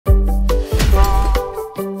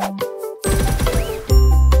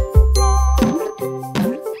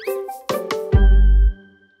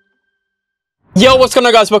Yo, what's going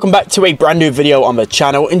on guys, welcome back to a brand new video on the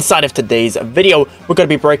channel. Inside of today's video, we're going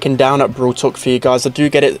to be breaking down Brawl Talk for you guys. I do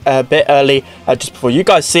get it a bit early, just before you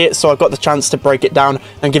guys see it, so I got the chance to break it down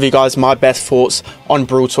and give you guys my best thoughts on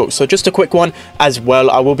Brawl Talk. So just a quick one as well,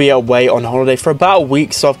 I will be away on holiday for about a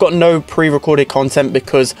week, so I've got no pre-recorded content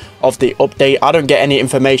because of the update. I don't get any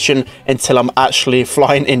information until I'm actually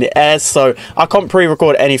flying in the air, so I can't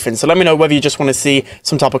pre-record anything. So let me know whether you just want to see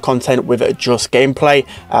some type of content with just gameplay,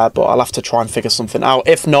 but I'll have to try and figure something out.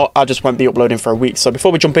 If not, I just won't be uploading for a week. So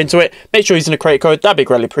before we jump into it, make sure you're using the creator code. That'd be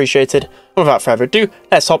greatly appreciated. And without further ado,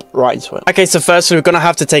 let's hop right into it. Okay, so firstly, we're gonna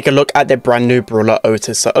have to take a look at the brand new brawler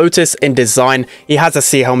Otis. So Otis, in design, he has a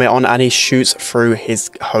sea helmet on and he shoots through his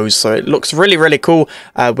hose, so it looks really cool.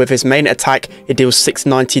 With his main attack, it deals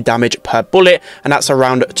 690 damage per bullet, and that's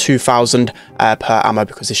around 2000 per ammo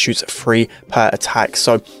because it shoots 3 per attack.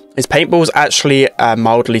 So his paintball is actually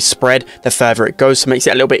mildly spread the further it goes, so it makes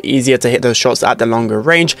it a little bit easier to hit those shots at the longer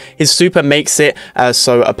range. His super makes it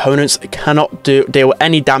so opponents cannot deal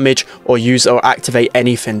any damage or use or activate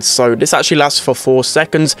anything. So this actually lasts for 4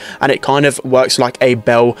 seconds, and it kind of works like a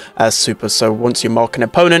bell super. So once you mark an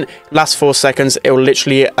opponent, lasts 4 seconds, it will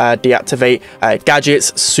literally deactivate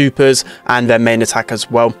gadgets, supers, and their main attack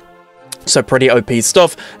as well. So pretty OP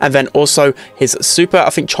stuff. And then also his super,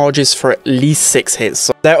 I think, charges for at least 6 hits.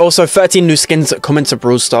 So there are also 13 new skins coming to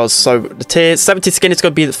Brawl Stars. So the tier 70 skin is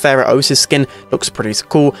going to be the Pharaoh Otis skin. Looks pretty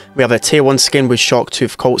cool. We have a tier 1 skin with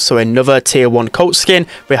Sharktooth Colt, so another tier 1 Colt skin.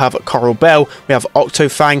 We have Coral Bell, we have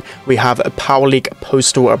Octofang, we have a Power League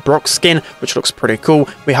Postal Brock skin, which looks pretty cool.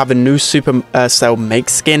 We have a new Supercell Make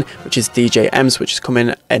skin, which is DJ M's, which is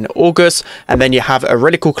coming in August. And then you have a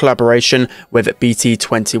really cool collaboration with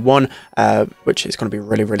BT21, which is going to be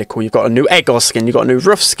really cool. You've got a new Edgar skin, you've got a new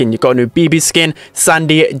Ruff skin, you've got a new BB skin,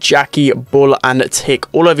 Sandy, Jackie, Bull, and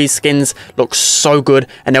Tick. All of these skins look so good,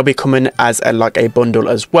 and they'll be coming as like a bundle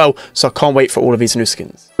as well. So I can't wait for all of these new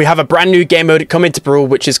skins. We have a brand new game mode coming to Brawl,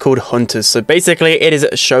 which is called Hunters. So basically, it is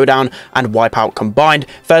a showdown and wipeout combined.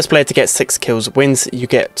 First player to get 6 kills wins. You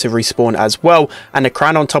get to respawn as well, and the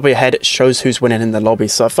crown on top of your head shows who's winning in the lobby.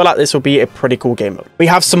 So I feel like this will be a pretty cool game mode. We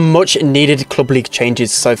have some much needed Club League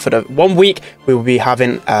changes. So for the 1 week, we will be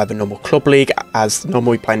having the normal Club League as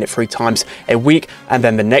normal. We're playing it 3 times a week, and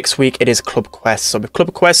then the next week it is Club Quest. So with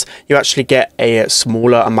Club Quest, you actually get a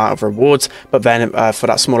smaller amount of rewards, but then for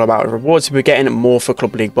that smaller amount of rewards, we're getting more for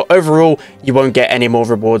Club League. But overall, you won't get any more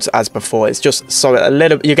rewards as before. It's just so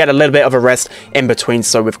you get a little bit of a rest in between.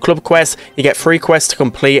 So with Club Quest, you get 3 quests to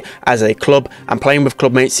complete as a club, and playing with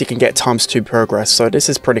club mates, you can get ×2 progress. So this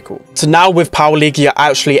is pretty cool. So now with Power League, you're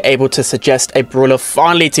actually able to suggest a brawler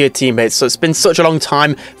finally to your teammates. So it's been such a long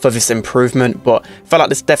time for this improvement, but I feel like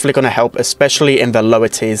this is definitely going to help, especially in the lower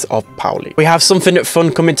tiers of Power League. We have something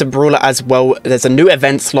fun coming to Brawler as well. There's a new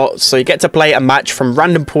event slot, so you get to play a match from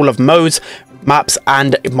random pool of modes, maps,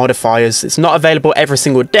 and modifiers. It's not available every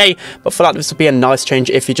single day, but I feel like this would be a nice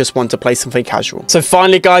change if you just want to play something casual. So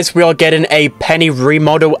finally guys, we are getting a Penny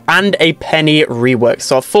remodel and a Penny rework.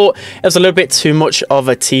 So I thought it was a little bit too much of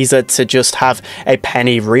a teaser to just have a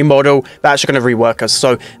Penny remodel. They're actually going to rework us,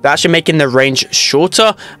 so they're actually making the range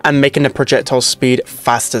shorter and making the projectile speed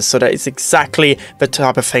faster. So that is exactly the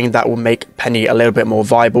type of thing that will make Penny a little bit more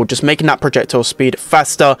viable. Just making that projectile speed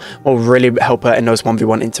faster will really help her in those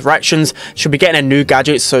 1v1 interactions. She'll be getting a new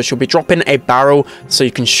gadget, so she'll be dropping a barrel so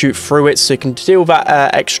you can shoot through it, so you can deal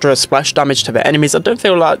that extra splash damage to the enemies. I don't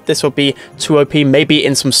feel like this will be too OP. Maybe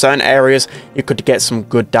in some certain areas you could get some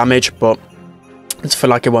good damage, but I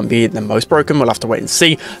feel like it won't be the most broken. We'll have to wait and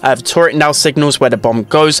see. The turret now signals where the bomb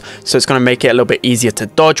goes, so it's going to make it a little bit easier to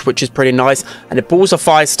dodge, which is pretty nice. And the balls of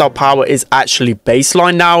fire style power is actually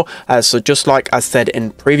baseline now, so just like I said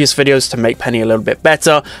in previous videos, to make Penny a little bit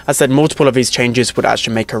better, I said multiple of these changes would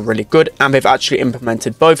actually make her really good, and they've actually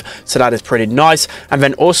implemented both, so that is pretty nice. And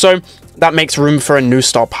then also that makes room for a new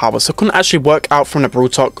star power, so I couldn't actually work out from the Brawl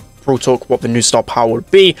Talk what the new star power would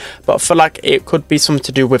be, but I feel like it could be something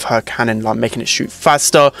to do with her cannon, like making it shoot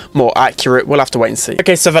faster, more accurate. We'll have to wait and see.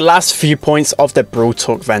 Okay, so the last few points of the Brawl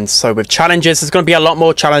Talk then. So with challenges, there's going to be a lot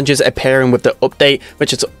more challenges appearing with the update,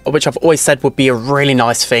 which I've always said would be a really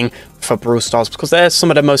nice thing for Brawl Stars, because they're some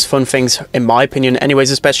of the most fun things in my opinion anyways,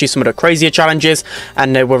 especially some of the crazier challenges,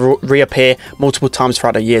 and they will reappear multiple times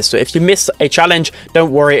throughout the year. So if you miss a challenge,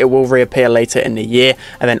 don't worry, it will reappear later in the year.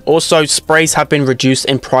 And then also sprays have been reduced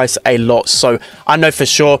in price a lot, so I know for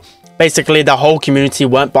sure basically the whole community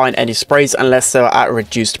weren't buying any sprays unless they were at a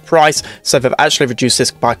reduced price. So they've actually reduced this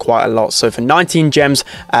by quite a lot. So for 19 gems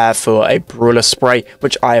for a brawler spray,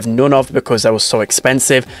 which I have none of because they were so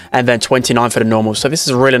expensive, and then 29 for the normal. So this is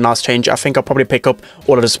a really nice change. I think I'll probably pick up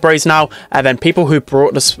all of the sprays now, and then people who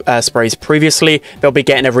brought the sprays previously, they'll be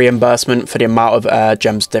getting a reimbursement for the amount of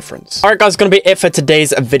gems difference. All right, guys, going to be it for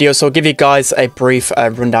today's video. So I'll give you guys a brief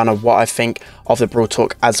rundown of what I think of the Brawl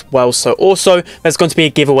Talk as well. So also there's going to be a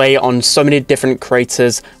giveaway on so many different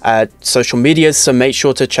creators social medias, so make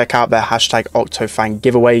sure to check out their hashtag Octofan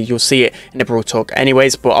giveaway. You'll see it in the Brawl Talk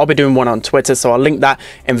anyways, but I'll be doing one on Twitter, so I'll link that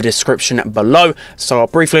in the description below. So I'll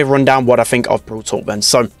briefly run down what I think of Brawl Talk then.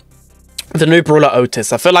 So the new brawler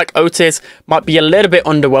Otis, I feel like Otis might be a little bit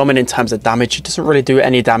underwhelming in terms of damage. He doesn't really do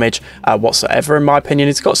any damage whatsoever in my opinion.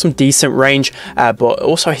 He's got some decent range, but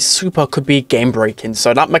also his super could be game breaking.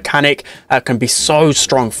 So that mechanic can be so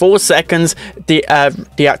strong. 4 seconds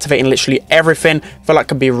deactivating literally everything. I feel like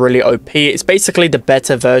could be really OP. It's basically the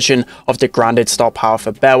better version of the grounded star power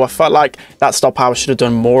for Bell. I felt like that star power should have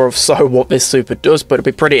done more of so what this super does, but it'd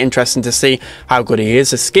be pretty interesting to see how good he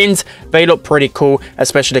is. The skins, they look pretty cool,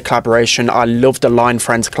 especially the collaboration. I love the Line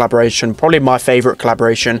Friends collaboration, probably my favorite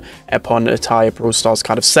collaboration upon the entire Brawl Stars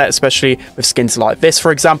kind of set, especially with skins like this,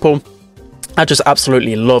 for example. I just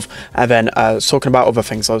absolutely love. And then talking about other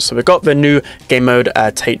things though, so we've got the new game mode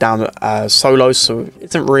takedown solo, so it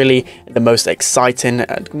isn't really the most exciting.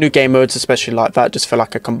 New game modes especially like that just feel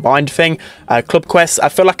like a combined thing. Club quests, I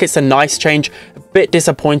feel like it's a nice change. A bit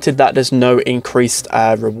disappointed that there's no increased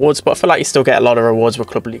rewards, but I feel like you still get a lot of rewards with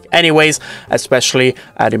Club League anyways, especially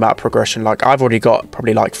the amount of progression. Like I've already got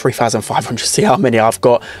probably like 3,500, see how many I've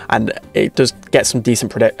got, and it does get some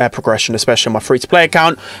decent progression, especially on my free-to-play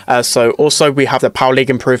account. So also we have the Power League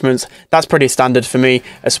improvements. That's pretty standard for me,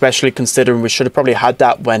 especially considering we should have probably had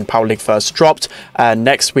that when Power League first dropped.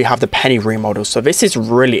 Next we have the Penny remodel, so this is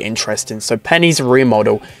really interesting. So Penny's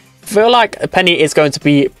remodel, I feel like Penny is going to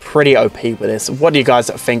be pretty OP with this. What do you guys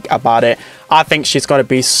think about it? I think she's going to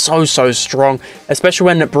be so strong, especially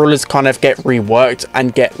when the brawlers kind of get reworked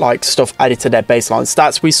and get like stuff added to their baseline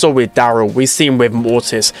stats. We saw with Daryl, we've seen with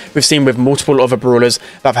Mortis, we've seen with multiple other brawlers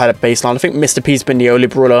that have had a baseline. I think Mr. P's been the only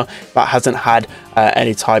brawler that hasn't had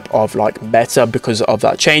any type of like meta because of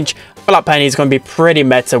that change. I feel like Penny is going to be pretty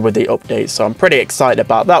meta with the update, so I'm pretty excited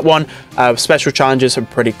about that one. Special challenges are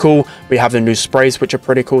pretty cool. We have the new sprays, which are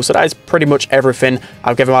pretty cool. So that is pretty much everything.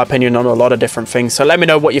 I've given my opinion on a lot of different things, so let me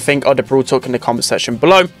know what you think of the Brawl Talk in the comment section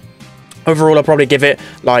below. Overall, I'll probably give it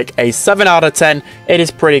like a 7 out of 10. It is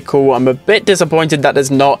pretty cool. I'm a bit disappointed that there's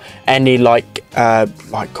not any like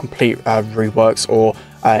complete reworks or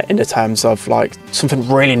in the terms of like something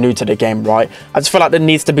really new to the game, right? I just feel like there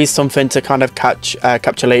needs to be something to kind of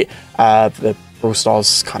capsulate the Brawl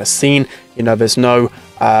Stars kind of scene. You know, there's no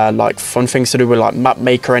like fun things to do with like map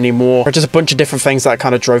maker anymore, or just a bunch of different things that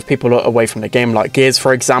kind of drove people away from the game, like Gears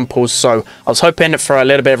for example. So I was hoping for a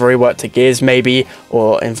little bit of a rework to Gears maybe,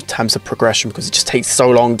 or in terms of progression, because it just takes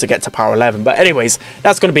so long to get to power 11. But anyways,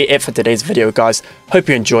 that's going to be it for today's video, guys. Hope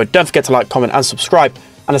you enjoyed. Don't forget to like, comment and subscribe,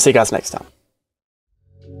 and I'll see you guys next time.